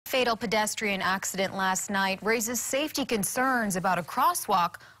Fatal pedestrian accident last night raises safety concerns about a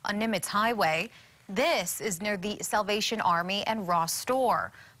crosswalk on Nimitz Highway. This is near the Salvation Army and Ross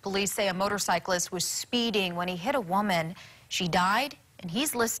store. Police say a motorcyclist was speeding when he hit a woman. She died, and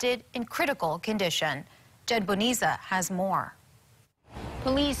he's listed in critical condition. Jen Boniza has more.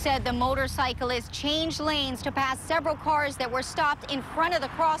 Police said the motorcyclist changed lanes to pass several cars that were stopped in front of the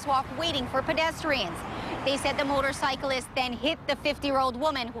crosswalk waiting for pedestrians. They said the motorcyclist then hit the 50-year-old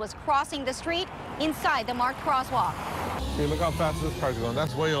woman who was crossing the street inside the marked crosswalk. See, look how fast this car's going.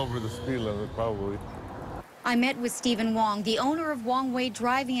 That's way over the speed limit, probably. I met with Stephen Wong, the owner of Wong Way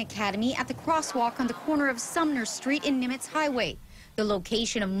Driving Academy, at the crosswalk on the corner of Sumner Street in Nimitz Highway, the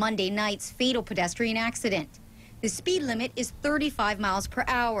location of Monday night's fatal pedestrian accident. The speed limit is 35 miles per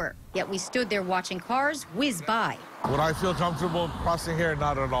hour, yet we stood there watching cars whiz by. Would I feel comfortable crossing here?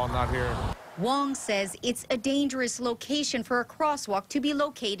 Not at all, not here. Wong says it's a dangerous location for a crosswalk to be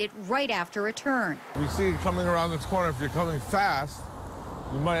located right after a turn. We see it coming around this corner. If you're coming fast,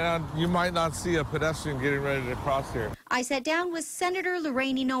 you might not see a pedestrian getting ready to cross here. I sat down with Senator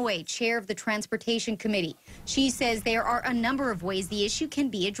Lorraine Inouye, chair of the Transportation Committee. She says there are a number of ways the issue can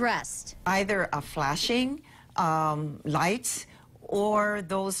be addressed. Either a flashing lights, or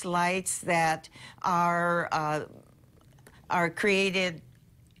those lights that are created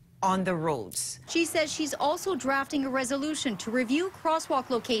on the roads. She says she's also drafting a resolution to review crosswalk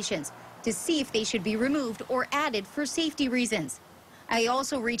locations to see if they should be removed or added for safety reasons. I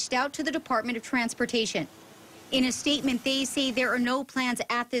also reached out to the Department of Transportation. In a statement, they say there are no plans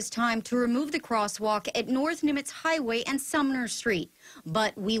at this time to remove the crosswalk at North Nimitz Highway and Sumner Street,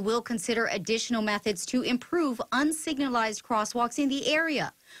 but we will consider additional methods to improve unsignalized crosswalks in the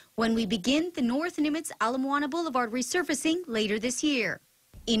area when we begin the North Nimitz Ala Moana Boulevard resurfacing later this year.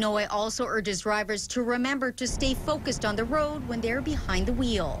 Inouye also urges drivers to remember to stay focused on the road when they're behind the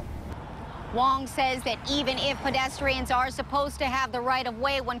wheel. Wong says that even if pedestrians are supposed to have the right of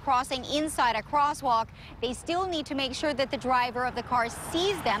way when crossing inside a crosswalk, they still need to make sure that the driver of the car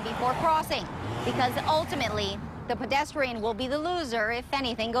sees them before crossing, because ultimately the pedestrian will be the loser if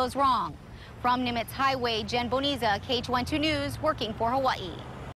anything goes wrong. From Nimitz Highway, Jen Boniza, KH12 News, working for Hawaii.